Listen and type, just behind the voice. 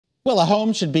Well, a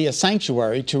home should be a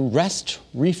sanctuary to rest,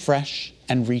 refresh,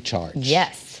 and recharge.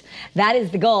 Yes, that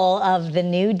is the goal of the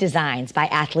new designs by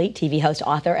athlete, TV host,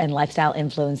 author, and lifestyle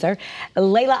influencer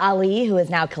Laila Ali, who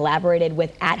has now collaborated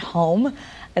with At Home,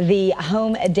 the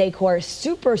home decor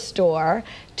superstore,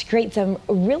 to create some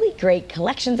really great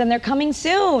collections, and they're coming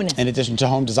soon. In addition to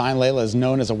home design, Laila is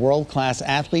known as a world-class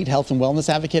athlete, health and wellness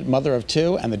advocate, mother of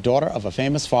two, and the daughter of a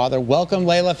famous father. Welcome,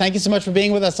 Laila. Thank you so much for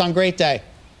being with us on Great Day.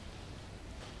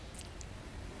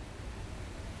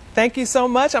 Thank you so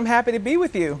much. I'm happy to be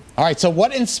with you. All right, so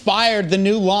what inspired the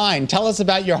new line? Tell us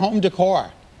about your home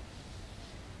decor.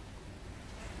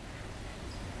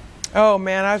 Oh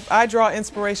man, I draw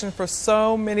inspiration for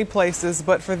so many places,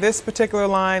 but for this particular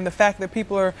line, the fact that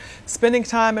people are spending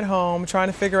time at home trying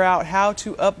to figure out how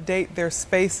to update their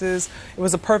spaces, it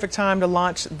was a perfect time to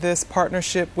launch this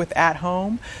partnership with At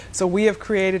Home. So we have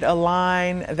created a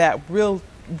line that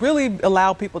really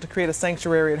allow people to create a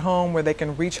sanctuary at home where they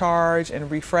can recharge and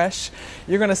refresh.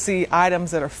 You're going to see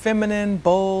items that are feminine,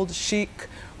 bold, chic,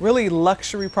 really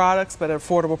luxury products, but at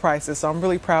affordable prices. So I'm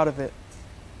really proud of it.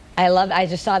 I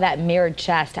just saw that mirrored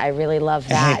chest. I really love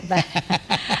that.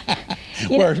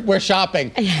 We're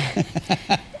shopping.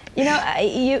 You know,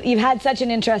 you've had such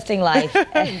an interesting life.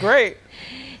 Great.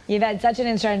 You've had such an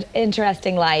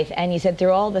interesting life, and you said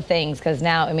through all the things, because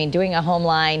now, I mean, doing a home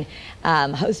line,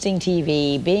 hosting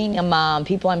TV, being a mom,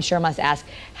 people I'm sure must ask,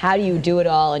 how do you do it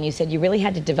all? And you said you really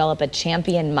had to develop a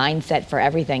champion mindset for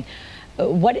everything.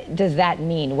 What does that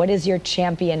mean? What is your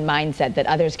champion mindset that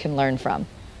others can learn from?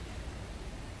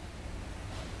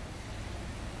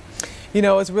 You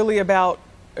know, it's really about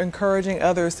encouraging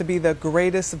others to be the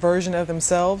greatest version of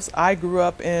themselves. I grew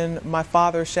up in my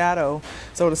father's shadow,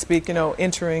 so to speak, you know,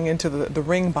 entering into the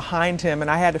ring behind him,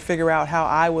 and I had to figure out how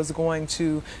I was going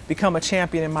to become a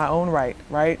champion in my own right,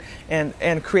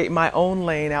 and create my own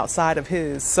lane outside of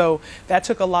his. So that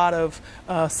took a lot of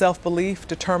self-belief,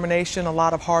 determination, a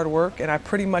lot of hard work, and I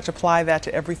pretty much apply that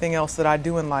to everything else that I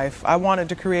do in life. I wanted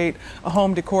to create a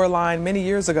home decor line many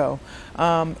years ago,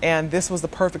 and this was the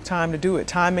perfect time to do it.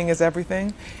 Timing is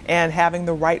everything. And having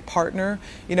the right partner.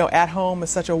 You know, At Home is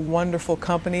such a wonderful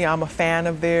company. I'm a fan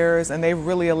of theirs, and they've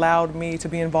really allowed me to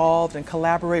be involved and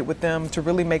collaborate with them to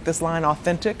really make this line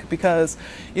authentic, because,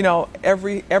 you know,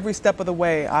 every step of the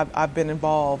way I've been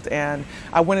involved. And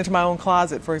I went into my own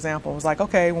closet, for example. I was like,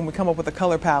 okay, when we come up with a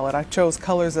color palette, I chose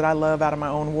colors that I love out of my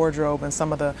own wardrobe and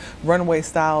some of the runway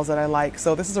styles that I like.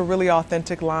 So this is a really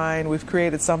authentic line. We've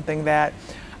created something that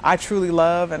I truly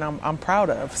love and I'm proud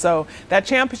of. So that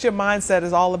championship mindset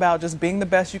is all about just being the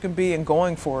best you can be and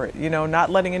going for it. You know,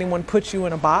 not letting anyone put you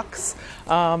in a box,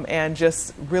 and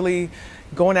just really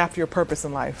going after your purpose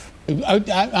in life.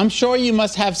 I'm sure you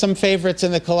must have some favorites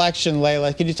in the collection,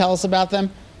 Laila. Could you tell us about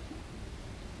them?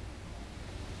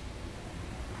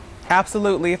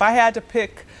 Absolutely. If I had to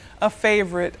pick a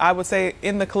favorite, I would say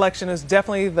in the collection is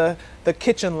definitely the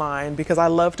kitchen line, because I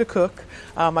love to cook.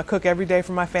 I cook every day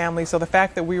for my family, so the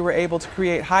fact that we were able to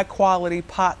create high quality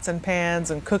pots and pans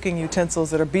and cooking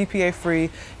utensils that are BPA free,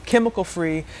 chemical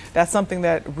free, that's something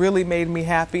that really made me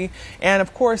happy. And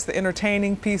of course the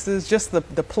entertaining pieces, just the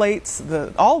plates,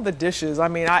 all the dishes. I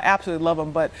mean, I absolutely love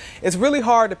them, but it's really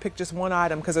hard to pick just one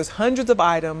item because there's hundreds of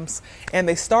items and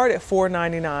they start at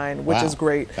 $4.99, which is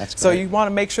great. That's great. So you want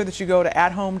to make sure that you go to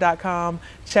athome.com,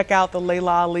 check out the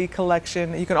Laila Ali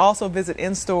collection. You can also visit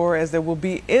in-store, as there will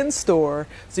be in-store,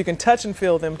 so you can touch and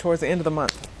feel them towards the end of the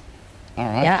month. All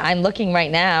right. Yeah, I'm looking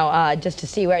right now just to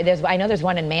see where there's. I know there's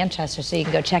one in Manchester, so you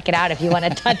can go check it out if you want to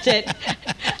touch it.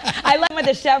 I love with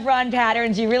the chevron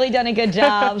patterns. You've really done a good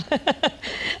job.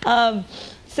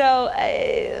 So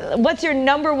what's your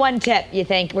 #1 tip, you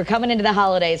think? We're coming into the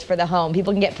holidays for the home.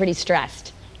 People can get pretty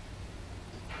stressed.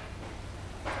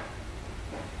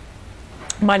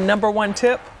 My #1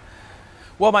 tip?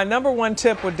 Well, my #1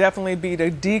 tip would definitely be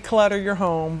to declutter your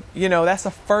home. You know, that's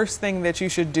the first thing that you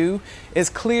should do,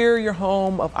 is clear your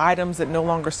home of items that no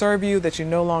longer serve you, that you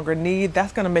no longer need.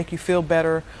 That's going to make you feel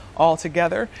better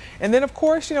altogether. And then, of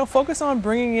course, you know, focus on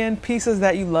bringing in pieces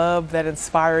that you love, that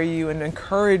inspire you and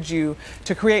encourage you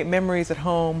to create memories at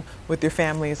home with your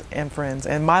families and friends.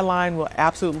 And my line will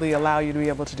absolutely allow you to be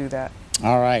able to do that.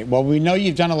 All right. Well, we know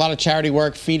you've done a lot of charity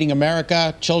work, Feeding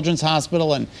America, Children's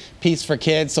Hospital, and Peace for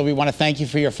Kids. So we want to thank you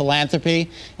for your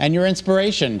philanthropy and your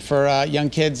inspiration for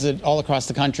young kids all across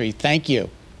the country. Thank you.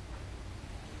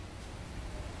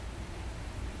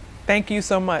 Thank you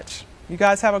so much. You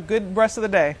guys have a good rest of the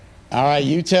day. All right.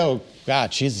 You too.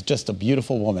 God, she's just a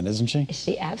beautiful woman, isn't she?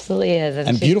 She absolutely is.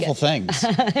 And beautiful things.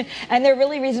 And they're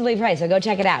really reasonably priced, so go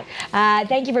check it out.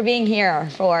 Thank you for being here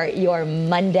for your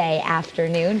Monday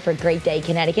afternoon for Great Day,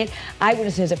 Connecticut.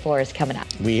 Eyewitness News at 4 is coming up.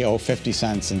 We owe 50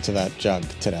 cents into that jug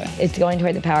today. It's going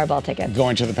toward the Powerball tickets.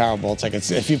 Going to the Powerball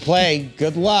tickets. If you play,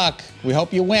 good luck. We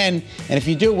hope you win. And if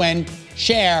you do win,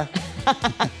 share.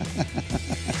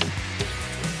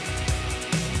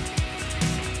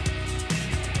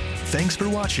 Thanks for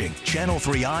watching Channel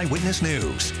 3 Eyewitness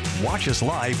News. Watch us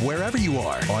live wherever you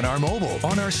are on our mobile,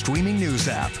 on our streaming news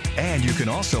app. And you can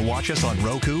also watch us on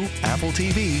Roku, Apple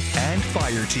TV, and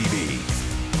Fire TV.